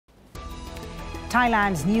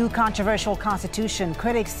Thailand's new controversial constitution,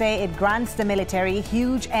 critics say it grants the military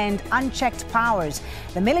huge and unchecked powers.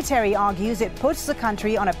 The military argues it puts the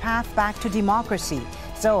country on a path back to democracy.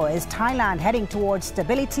 So, is Thailand heading towards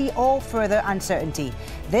stability or further uncertainty?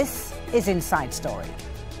 This is Inside Story.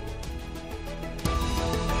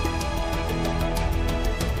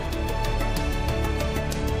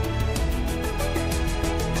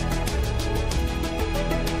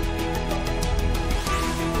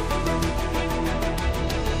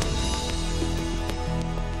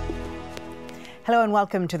 Hello and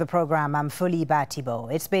welcome to the program. I'm Folly Thibault.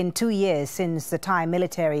 It's been 2 years since the Thai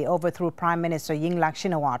military overthrew Prime Minister Yingluck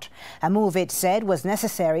Shinawatra, a move it said was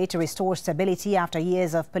necessary to restore stability after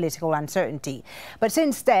years of political uncertainty. But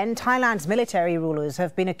since then, Thailand's military rulers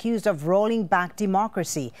have been accused of rolling back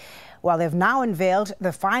democracy. Well, they've now unveiled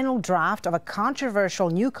the final draft of a controversial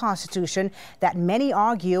new constitution that many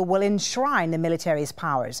argue will enshrine the military's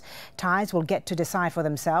powers. Thais will get to decide for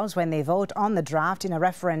themselves when they vote on the draft in a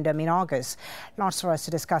referendum in August. Lots for us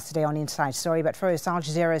to discuss today on Inside Story, but first, Al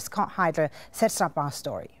Jazeera's Scott Heidler sets up our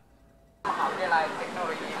story.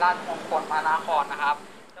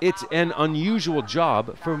 It's an unusual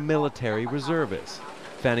job for military reservists,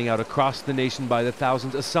 fanning out across the nation by the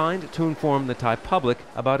thousands assigned to inform the Thai public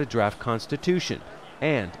about a draft constitution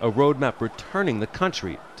and a roadmap returning the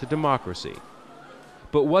country to democracy.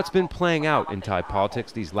 But what's been playing out in Thai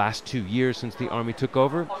politics these last 2 years since the army took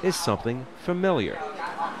over is something familiar.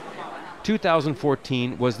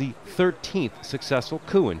 2014 was the 13th successful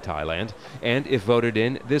coup in Thailand, and if voted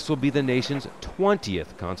in, this will be the nation's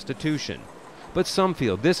 20th constitution. But some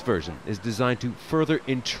feel this version is designed to further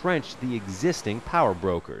entrench the existing power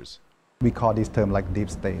brokers. We call this term like deep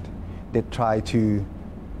state. They try to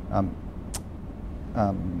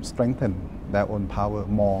strengthen their own power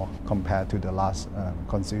more compared to the last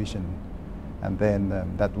constitution. And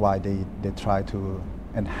then that's why they try to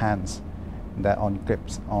enhance their own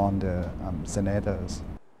grips on the senators.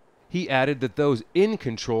 He added that those in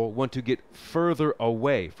control want to get further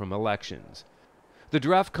away from elections. The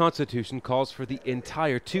draft constitution calls for the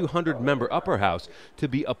entire 200-member upper house to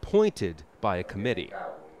be appointed by a committee.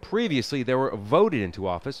 Previously, they were voted into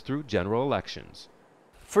office through general elections.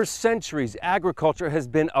 For centuries, agriculture has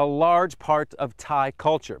been a large part of Thai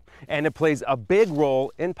culture, and it plays a big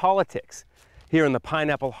role in politics. Here in the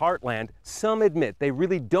Pineapple Heartland, some admit they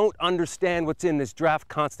really don't understand what's in this draft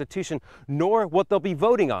constitution, nor what they'll be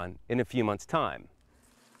voting on in a few months' time.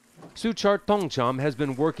 Suchart Tongcham has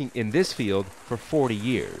been working in this field for 40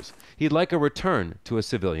 years. He'd like a return to a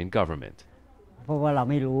civilian government.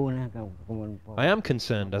 I am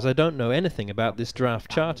concerned as I don't know anything about this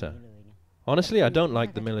draft charter. Honestly, I don't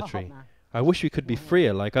like the military. I wish we could be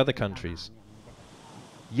freer like other countries.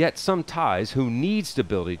 Yet some Thais who need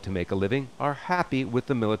stability to make a living are happy with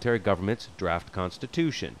the military government's draft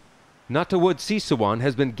constitution. Natawud Sisawan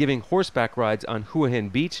has been giving horseback rides on Hua Hin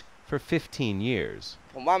Beach for 15 years.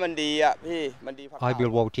 I will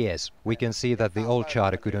vote yes. We can see that the old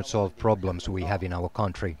charter couldn't solve problems we have in our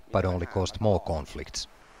country, but only caused more conflicts.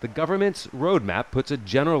 The government's roadmap puts a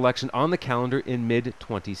general election on the calendar in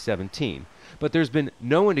mid-2017. But there's been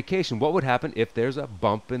no indication what would happen if there's a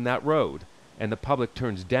bump in that road and the public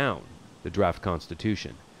turns down the draft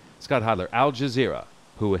constitution. Scott Heidler, Al Jazeera,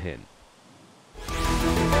 Hua Hin.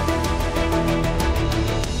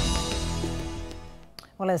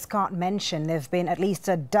 Well, as Scott mentioned, there have been at least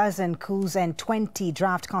a dozen coups and 20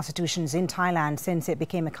 draft constitutions in Thailand since it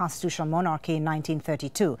became a constitutional monarchy in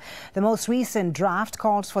 1932. The most recent draft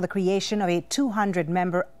calls for the creation of a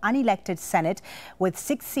 200-member unelected Senate with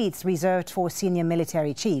 6 seats reserved for senior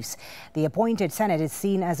military chiefs. The appointed Senate is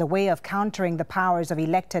seen as a way of countering the powers of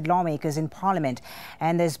elected lawmakers in Parliament.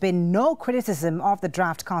 And there's been no criticism of the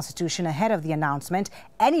draft constitution ahead of the announcement.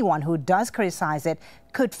 Anyone who does criticize it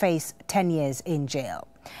could face 10 years in jail.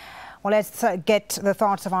 Well, let's get the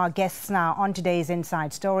thoughts of our guests now on today's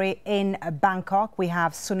Inside Story. In Bangkok, we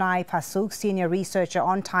have Sunai Phasuk, senior researcher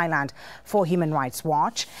on Thailand for Human Rights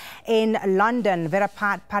Watch. In London,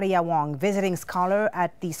 Verapat Pariyawong, visiting scholar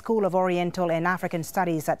at the School of Oriental and African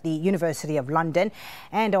Studies at the University of London.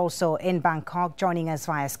 And also in Bangkok, joining us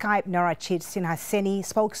via Skype, Norachit Sinhaseni,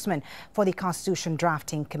 spokesman for the Constitution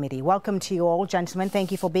Drafting Committee. Welcome to you all, gentlemen. Thank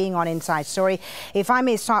you for being on Inside Story. If I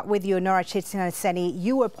may start with you, Norachit Sinhaseni,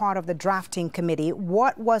 you were part of the drafting committee.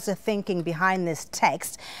 What was the thinking behind this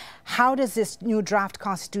text? How does this new draft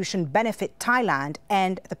constitution benefit Thailand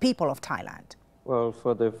and the people of Thailand? Well,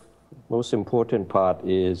 for the most important part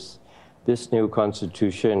is this new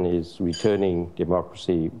constitution is returning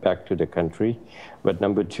democracy back to the country. But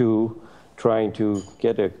number two, trying to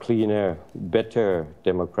get a cleaner, better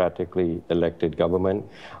democratically elected government,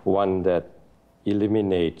 one that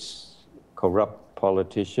eliminates corrupt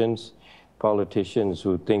politicians, politicians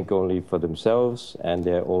who think only for themselves and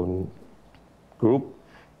their own group,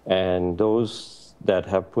 and those that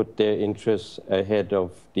have put their interests ahead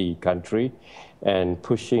of the country and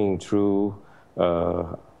pushing through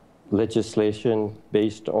legislation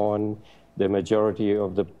based on the majority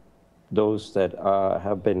of those that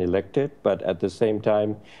have been elected, but at the same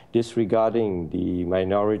time disregarding the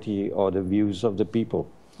minority or the views of the people.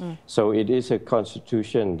 So it is a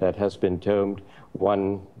constitution that has been termed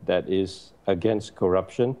one that is against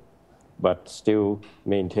corruption, but still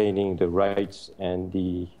maintaining the rights and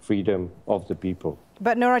the freedom of the people.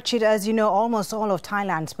 But Norachit, as you know, almost all of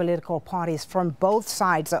Thailand's political parties from both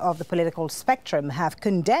sides of the political spectrum have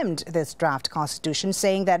condemned this draft constitution,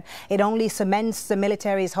 saying that it only cements the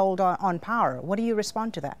military's hold on power. What do you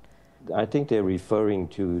respond to that? I think they're referring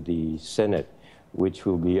to the Senate, which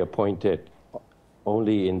will be appointed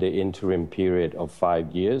only in the interim period of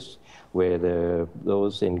 5 years, where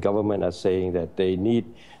those in government are saying that they need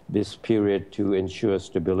this period to ensure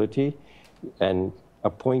stability. And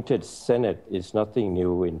appointed Senate is nothing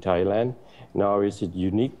new in Thailand, nor is it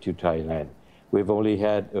unique to Thailand. We've only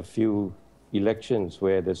had a few elections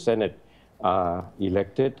where the Senate are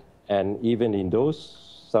elected, and even in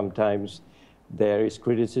those, sometimes there is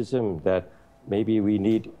criticism that maybe we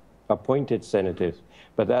need appointed senators.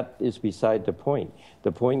 But that is beside the point.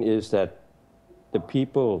 The point is that the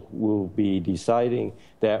people will be deciding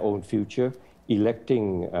their own future,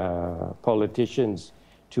 electing politicians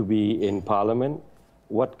to be in parliament.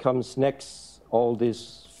 What comes next? All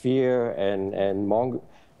this fear and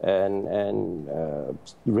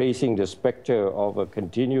raising the specter of a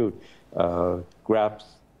continued grasp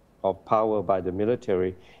of power by the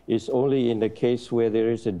military is only in the case where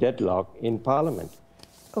there is a deadlock in parliament.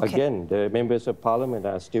 Okay. Again, the members of parliament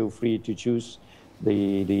are still free to choose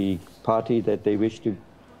the party that they wish to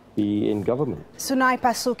be in government. Sunai,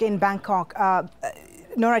 Phasuk in Bangkok,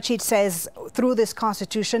 Norachit says through this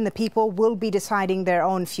constitution, the people will be deciding their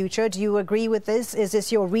own future. Do you agree with this? Is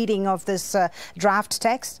this your reading of this draft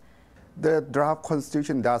text? The draft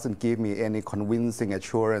constitution doesn't give me any convincing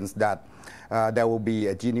assurance that there will be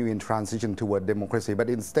a genuine transition toward democracy, but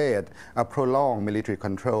instead a prolonged military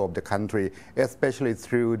control of the country, especially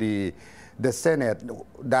through the Senate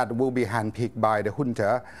that will be handpicked by the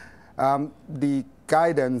junta. The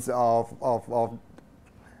guidance of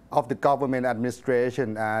the government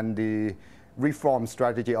administration and the reform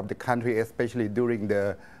strategy of the country, especially during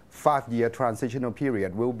the 5-year transitional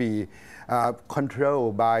period, will be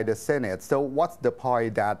controlled by the Senate. So what's the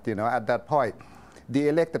point that, at that point, the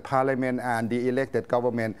elected parliament and the elected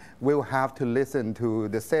government will have to listen to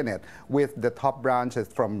the Senate with the top brass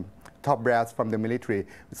from the military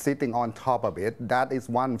sitting on top of it? That is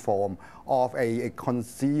one form of a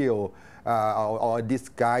concealed or a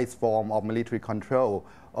disguised form of military control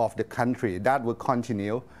of the country. That will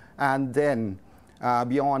continue. And then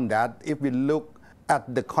beyond that, if we look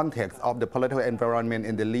at the context of the political environment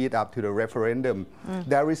in the lead up to the referendum,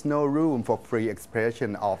 there is no room for free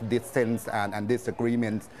expression of dissent and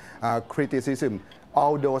disagreements, criticism.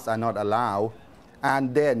 All those are not allowed.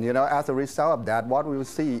 And then, as a result of that, what we will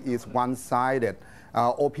see is one-sided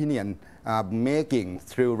opinion making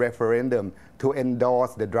through referendum to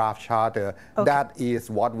endorse the draft charter. Okay. That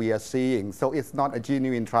is what we are seeing. So it's not a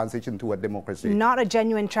genuine transition to a democracy. Not a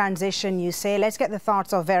genuine transition, you say. Let's get the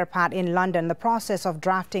thoughts of Verapat in London. The process of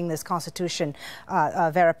drafting this constitution,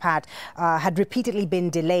 Verapat, had repeatedly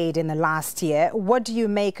been delayed in the last year. What do you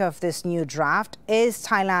make of this new draft? Is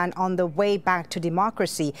Thailand on the way back to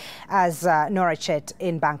democracy, as Norachit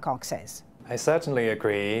in Bangkok says? I certainly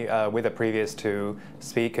agree with the previous two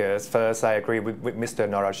speakers. First, I agree with Mr.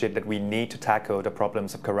 Norachit that we need to tackle the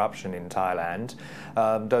problems of corruption in Thailand.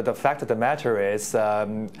 The fact of the matter is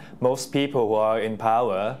most people who are in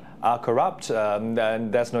power are corrupt, and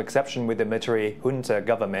there's no exception with the military junta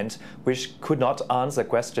government, which could not answer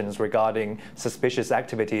questions regarding suspicious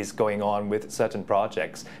activities going on with certain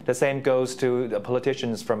projects. The same goes to the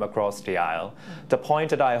politicians from across the aisle. The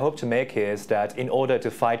point that I hope to make here is that in order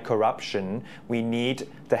to fight corruption, we need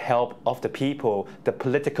the help of the people, the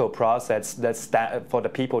political process for the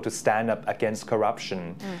people to stand up against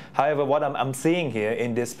corruption. However, what I'm seeing here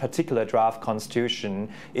in this particular draft constitution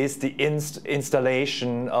is the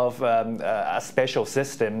installation of a special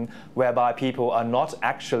system whereby people are not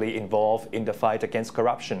actually involved in the fight against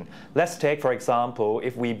corruption. Let's take, for example,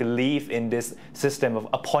 if we believe in this system of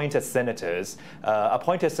appointed senators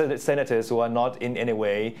who are not in any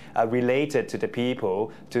way related to the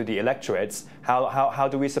people, to the electorates, how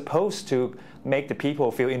do we suppose to make the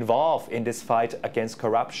people feel involved in this fight against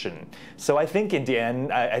corruption. So I think in the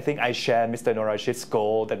end, I think I share Mr. Norachit's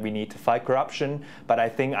goal that we need to fight corruption, but I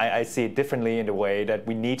think I see it differently in the way that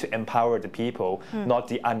we need to empower the people, not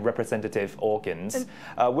the unrepresentative organs.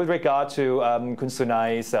 With regard to Kun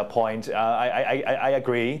Sunai's point, I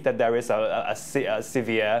agree that there is a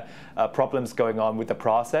severe problems going on with the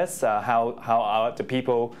process, how are the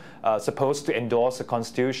people supposed to endorse a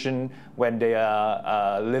constitution when they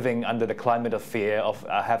are living under the climate of fear of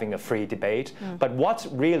having a free debate. But what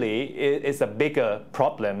really is a bigger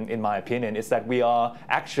problem, in my opinion, is that we are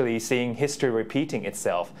actually seeing history repeating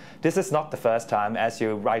itself. This is not the first time, as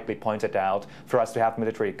you rightly pointed out, for us to have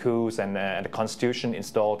military coups and the constitution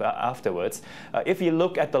installed afterwards. If you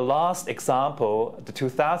look at the last example, the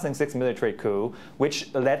 2006 military coup,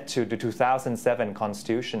 which led to the 2007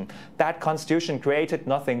 constitution, that constitution created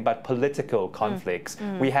nothing but political conflicts.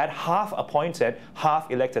 We had half appointed,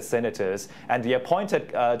 half elected senators, and the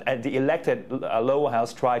appointed and the elected lower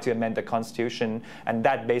house tried to amend the constitution, and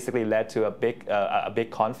that basically led to a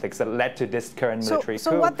big conflict that led to this current military coup.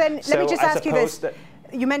 So what then? Let me just ask you this.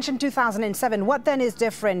 You mentioned 2007. What then is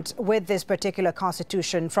different with this particular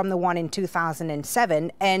constitution from the one in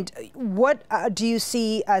 2007? And what do you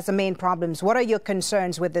see as the main problems? What are your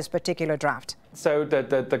concerns with this particular draft? So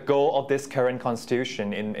the goal of this current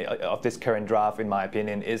constitution, of this current draft, in my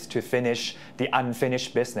opinion, is to finish the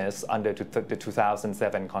unfinished business under the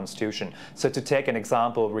 2007 constitution. So to take an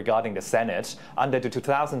example regarding the Senate, under the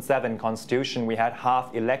 2007 constitution, we had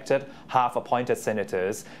half elected, half appointed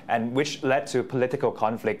senators, and which led to political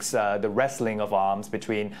conflicts, the wrestling of arms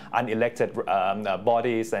between unelected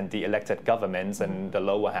bodies and the elected governments and the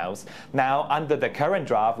lower house. Now, under the current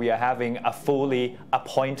draft, we are having a fully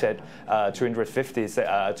appointed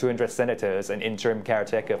 200 senators and interim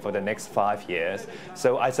caretaker for the next 5 years.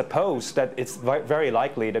 So I suppose that it's very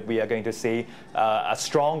likely that we are going to see a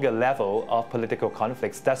stronger level of political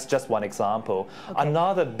conflicts. That's just one example. Okay.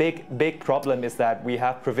 Another big problem is that we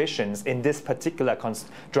have provisions in this particular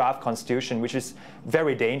draft constitution which is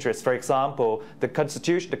very dangerous. For example, the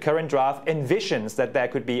current draft envisions that there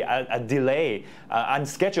could be a delay,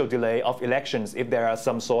 unscheduled delay of elections if there are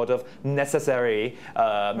some sort of necessary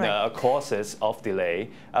causes of delay.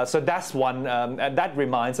 So that's one, and that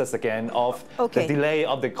reminds us again of the delay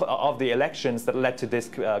of the elections that led to this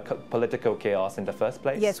political chaos in the first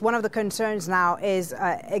place. Yes, one of the concerns now is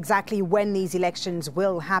exactly when these elections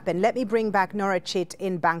will happen. Let me bring back Norachit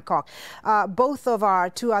in Bangkok. Both of our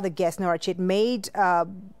two other guests, Norachit, made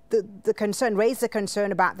raised the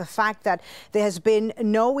concern about the fact that there has been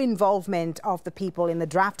no involvement of the people in the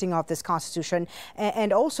drafting of this constitution,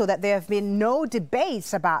 and also that there have been no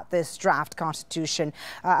debates about this draft constitution.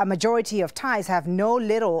 A majority of Thais have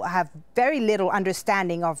very little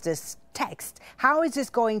understanding of this text. How is this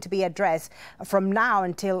going to be addressed from now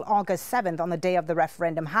until August 7th on the day of the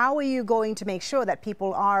referendum? How are you going to make sure that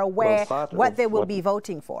people are aware what they will be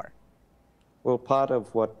voting for? Well, part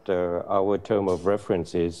of what our term of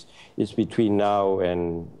reference is between now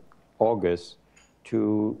and August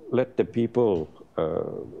to let the people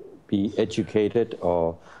be educated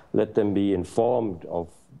or let them be informed of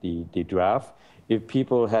the draft. If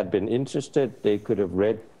people had been interested, they could have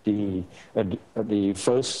read the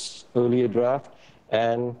first earlier draft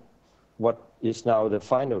and what is now the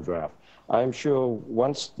final draft. I'm sure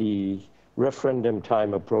once the referendum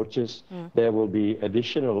time approaches, there will be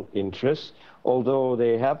additional interest. Although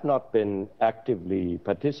they have not been actively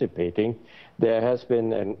participating, there has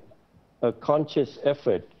been a conscious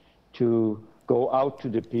effort to go out to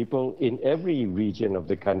the people in every region of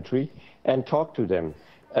the country and talk to them.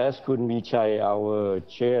 As Kun Vichai, our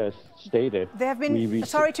chair, stated, they have been,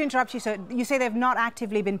 sorry to interrupt you, sir. You say they've not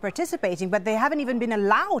actively been participating, but they haven't even been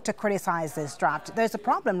allowed to criticize this draft. There's a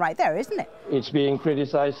problem right there, isn't it? It's being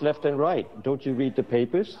criticized left and right. Don't you read the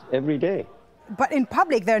papers every day? But in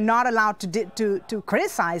public, they're not allowed to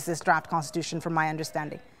criticize this draft constitution, from my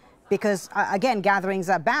understanding, because, again, gatherings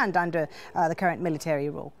are banned under the current military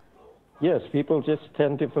rule. Yes, people just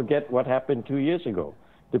tend to forget what happened 2 years ago.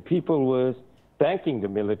 The people were thanking the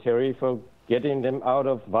military for getting them out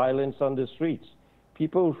of violence on the streets.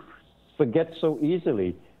 People forget so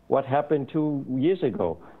easily what happened 2 years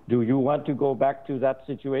ago. Do you want to go back to that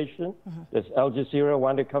situation? Does Al Jazeera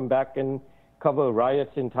want to come back and cover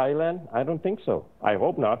riots in Thailand? I don't think so. I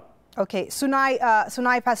hope not. Okay, Sunai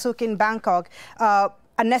Phasuk in Bangkok.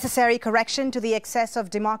 A necessary correction to the excess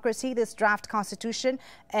of democracy, this draft constitution,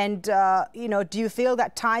 and do you feel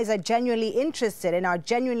that Thais are genuinely interested and are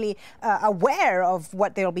genuinely aware of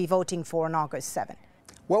what they'll be voting for on August 7th?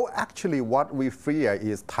 Well, actually, what we fear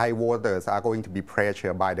is Thai voters are going to be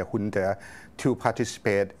pressured by the junta to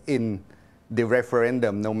participate in the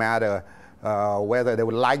referendum, no matter whether they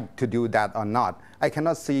would like to do that or not. I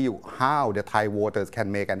cannot see how the Thai voters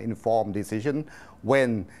can make an informed decision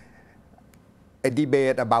when a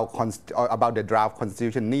debate about the draft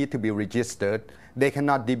constitution need to be registered. They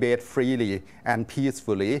cannot debate freely and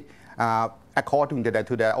peacefully according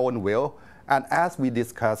to their own will. And as we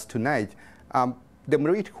discussed tonight, the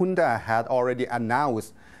military junta had already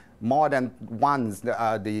announced more than once,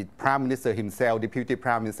 the Prime Minister himself, Deputy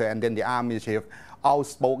Prime Minister, and then the Army Chief all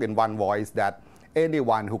spoke in one voice that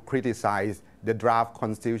anyone who criticized the draft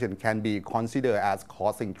constitution can be considered as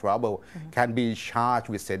causing trouble, can be charged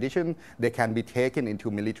with sedition, they can be taken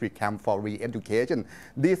into military camp for re-education.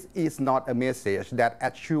 This is not a message that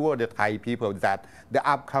assures the Thai people that the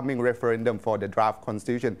upcoming referendum for the draft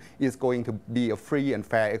constitution is going to be a free and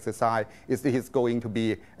fair exercise. It is going to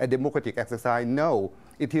be a democratic exercise. No,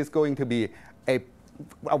 it is going to be a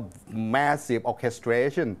massive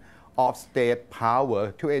orchestration of state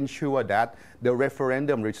power to ensure that the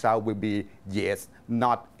referendum result will be yes,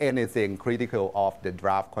 not anything critical of the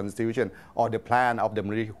draft constitution or the plan of the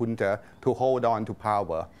military junta to hold on to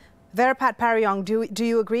power. Verapat, Pariyawong, do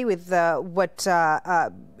you agree with what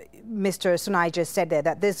Mr. Sunai just said there,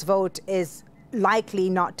 that this vote is likely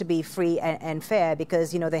not to be free and fair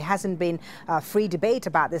because, you know, there hasn't been free debate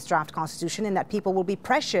about this draft constitution and that people will be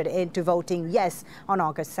pressured into voting yes on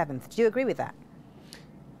August 7th. Do you agree with that?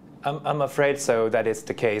 I'm afraid so, that is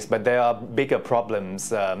the case, but there are bigger problems.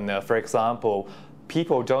 For example,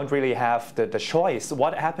 people don't really have the choice.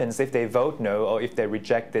 What happens if they vote no or if they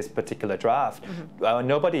reject this particular draft?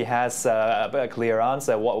 Nobody has a clear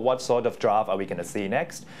answer. What sort of draft are we going to see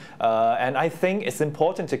next? And I think it's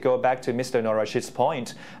important to go back to Mr. Norachit's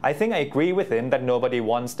point. I think I agree with him that nobody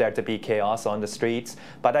wants there to be chaos on the streets,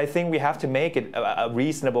 but I think we have to make it a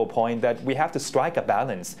reasonable point that we have to strike a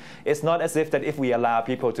balance. It's not as if that if we allow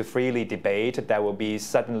people to freely debate, there will be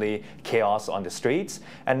suddenly chaos on the streets.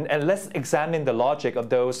 And let's examine the logic of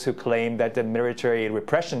those who claim that the military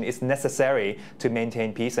repression is necessary to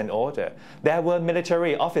maintain peace and order. There were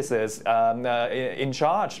military officers in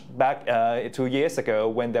charge back 2 years ago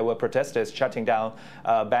when there were protesters shutting down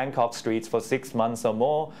Bangkok streets for 6 months or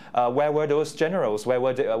more. Where were those generals?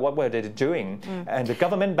 What were they doing? And the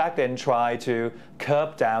government back then tried to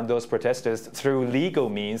curb down those protesters through legal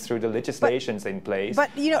means, through the legislations in place.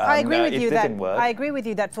 But you know, I agree with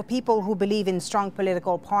you that for people who believe in strong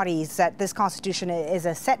political parties, that this constitution is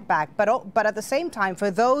a setback. But at the same time,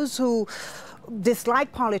 for those who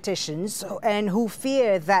dislike politicians and who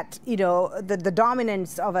fear that, you know, the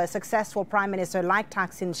dominance of a successful prime minister like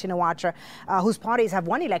Thaksin Shinawatra, whose parties have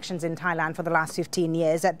won elections in Thailand for the last 15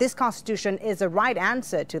 years, that this constitution is the right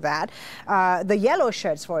answer to that. The yellow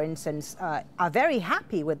shirts, for instance, are very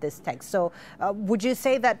happy with this text. So would you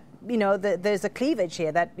say that, you know, there's a cleavage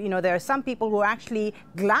here, that, you know, there are some people who are actually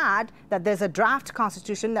glad that there's a draft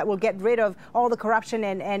constitution that will get rid of all the corruption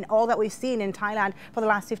and all that we've seen in Thailand for the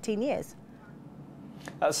last 15 years?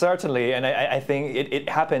 Certainly, and I think it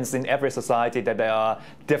happens in every society that there are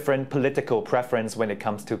different political preferences when it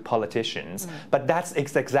comes to politicians. But that's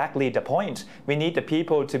exactly the point. We need the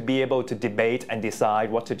people to be able to debate and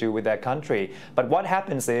decide what to do with their country. But what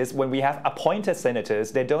happens is when we have appointed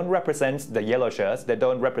senators, they don't represent the yellow shirts, they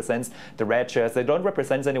don't represent the red shirts, they don't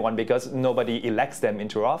represent anyone because nobody elects them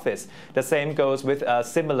into office. The same goes with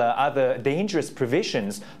similar other dangerous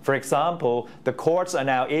provisions. For example, the courts are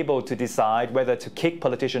now able to decide whether to kick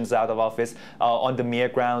politicians out of office on the mere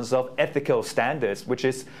grounds of ethical standards, which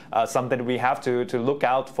is something we have to look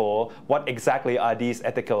out for. What exactly are these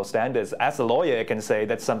ethical standards? As a lawyer, I can say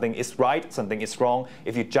that something is right, something is wrong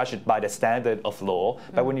if you judge it by the standard of law.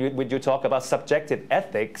 But when you talk about subjective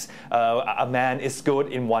ethics, a man is good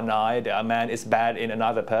in one eye, a man is bad in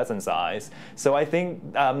another person's eyes. So I think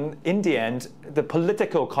in the end, the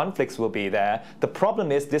political conflicts will be there. The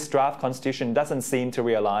problem is this draft constitution doesn't seem to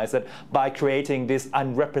realize that by creating this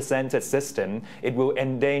unrepresented system, it will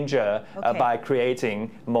endanger by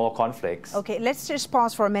creating more conflicts. Okay, let's just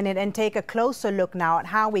pause for a minute and take a closer look now at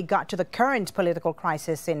how we got to the current political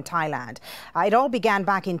crisis in Thailand. It all began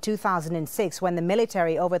back in 2006 when the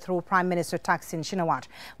military overthrew Prime Minister Thaksin Shinawatra,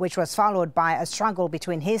 which was followed by a struggle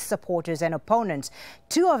between his supporters and opponents.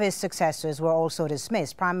 Two of his successors were also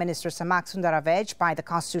dismissed, Prime Minister Samak Sundaravej by the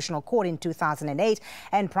Constitutional Court in 2008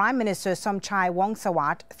 and Prime Minister Somchai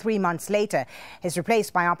Wongsawat 3 months later. His is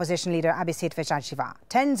replaced by opposition leader Abhisit Vejjajiva.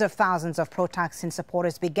 Tens of thousands of pro-Thaksin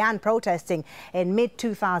supporters began protesting in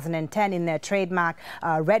mid-2010 in their trademark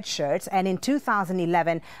red shirts, and in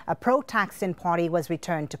 2011 a pro-Thaksin party was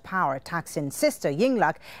returned to power. Thaksin's sister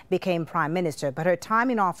Yingluck became Prime Minister, but her time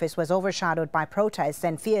in office was overshadowed by protests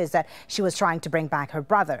and fears that she was trying to bring back her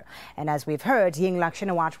brother. And as we've heard, Yingluck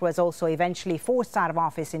Shinawatra was also eventually forced out of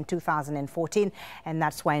office in 2014, and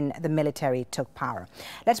that's when the military took power.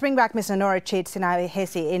 Let's bring back Mr. Norachit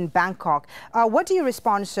Sinhaseni in Bangkok. What do you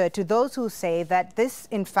respond, sir, to those who say that this,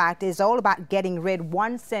 in fact, is all about getting rid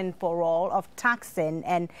once and for all of Thaksin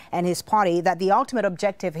and his party, that the ultimate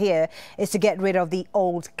objective here is to get rid of the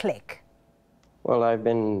old clique? Well, I've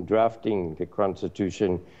been drafting the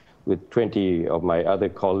Constitution with 20 of my other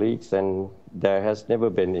colleagues, and there has never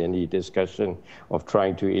been any discussion of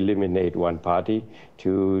trying to eliminate one party,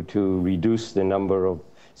 to reduce the number of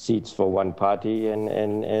seats for one party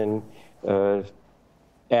and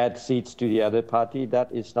add seats to the other party. That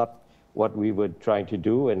is not what we were trying to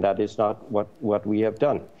do, and that is not what we have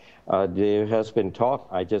done. There has been talk,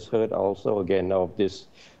 I just heard also again, of this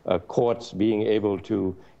courts being able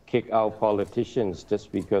to kick out politicians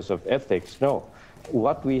just because of ethics. No.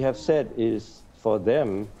 What we have said is for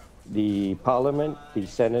them, the parliament, the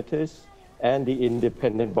senators, and the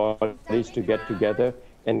independent bodies to get together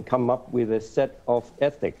and come up with a set of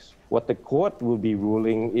ethics. What the court will be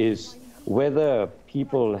ruling is whether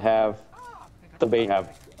people have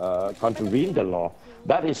contravened the law.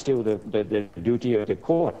 That is still the duty of the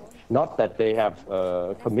court, not that they have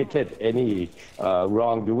committed any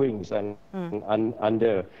wrongdoings and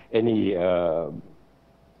under any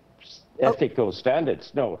ethical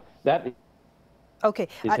standards. No, that is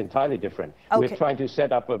entirely different. We're trying to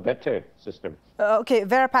set up a better system. Okay,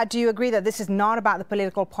 Verapat, do you agree that this is not about the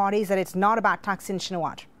political parties, that it's not about Thaksin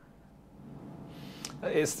Shinawatra?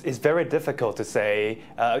 It's very difficult to say.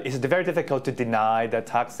 It's very difficult to deny that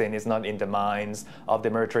Thaksin is not in the minds of the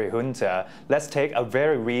military junta. Let's take a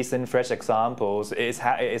very recent, fresh example.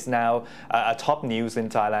 It's now top news in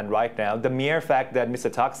Thailand right now. The mere fact that Mr.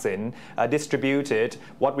 Thaksin distributed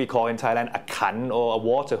what we call in Thailand a khan, or a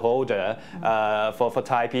water holder, for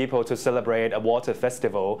Thai people to celebrate a water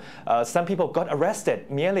festival. Some people got arrested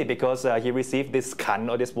merely because he received this khan,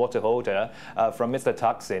 or this water holder, from Mr.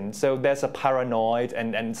 Thaksin. So there's a paranoid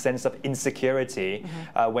and sense of insecurity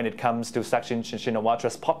when it comes to Thaksin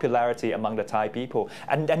Shinawatra's popularity among the Thai people.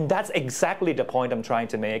 And that's exactly the point I'm trying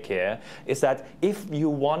to make here, is that if you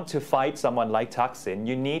want to fight someone like Thaksin,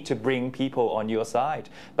 you need to bring people on your side.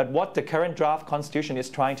 But what the current draft constitution is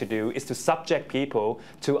trying to do is to subject people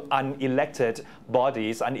to unelected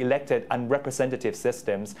bodies, unelected, unrepresentative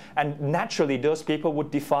systems. And naturally, those people would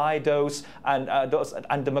defy those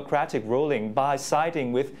undemocratic ruling by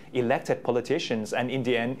siding with elected politicians. And in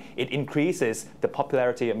the end, it increases the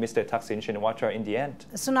popularity of Mr. Thaksin Shinawatra in the end.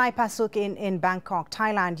 Sunai, Phasuk in Bangkok,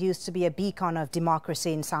 Thailand used to be a beacon of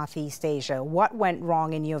democracy in Southeast Asia. What went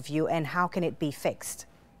wrong in your view, and how can it be fixed?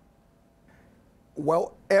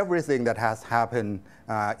 Well, everything that has happened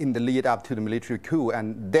in the lead up to the military coup,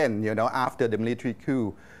 and then, after the military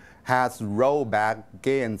coup, has rolled back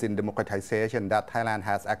gains in democratization that Thailand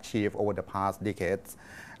has achieved over the past decades.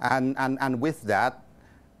 And with that,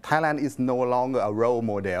 Thailand is no longer a role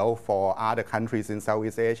model for other countries in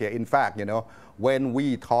Southeast Asia. In fact, when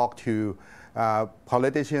we talk to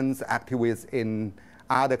politicians, activists in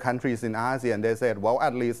other countries in ASEAN, they said, well,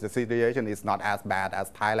 at least the situation is not as bad as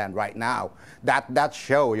Thailand right now. That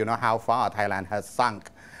shows, how far Thailand has sunk.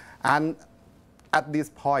 And at this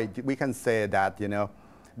point, we can say that,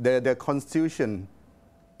 the constitution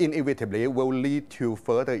inevitably will lead to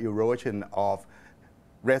further erosion of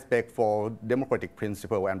respect for democratic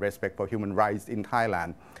principle and respect for human rights in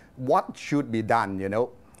Thailand. What should be done,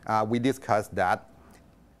 we discussed that,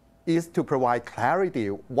 is to provide clarity.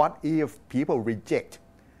 What if people reject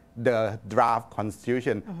the draft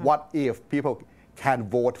constitution? What if people can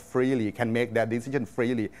vote freely, can make their decision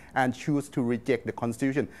freely, and choose to reject the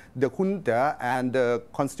constitution? The junta and the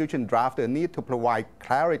constitution drafter need to provide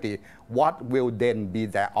clarity. What will then be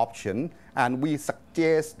their option? And we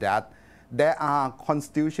suggest that there are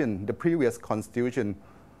constitution, the previous constitution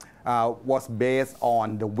was based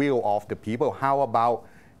on the will of the people. How about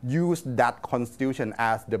use that constitution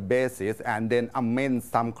as the basis and then amend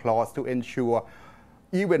some clause to ensure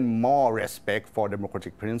even more respect for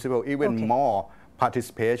democratic principle, even more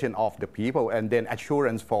participation of the people, and then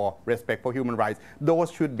assurance for respect for human rights.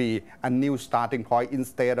 Those should be a new starting point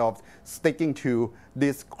instead of sticking to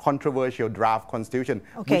this controversial draft constitution,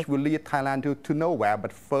 which will lead Thailand to nowhere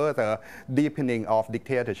but further deepening of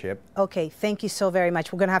dictatorship. Okay, thank you so very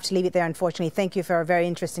much. We're going to have to leave it there, unfortunately. Thank you for a very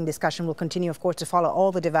interesting discussion. We'll continue, of course, to follow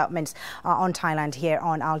all the developments on Thailand here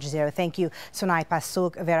on Al Jazeera. Thank you, Sunai,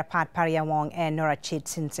 Phasuk, Verapat, Pariyawong, and Norachit,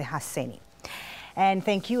 Sinhaseni. And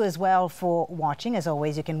thank you as well for watching. As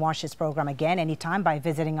always, you can watch this program again anytime by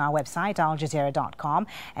visiting our website, aljazeera.com.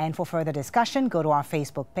 And for further discussion, go to our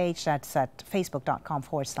Facebook page. That's at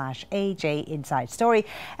facebook.com/AJ Inside Story.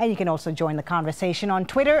 And you can also join the conversation on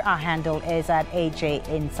Twitter. Our handle is at AJ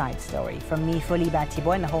Inside Story. From me, Folly,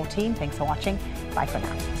 Thibault, and the whole team, thanks for watching. Bye for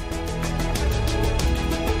now.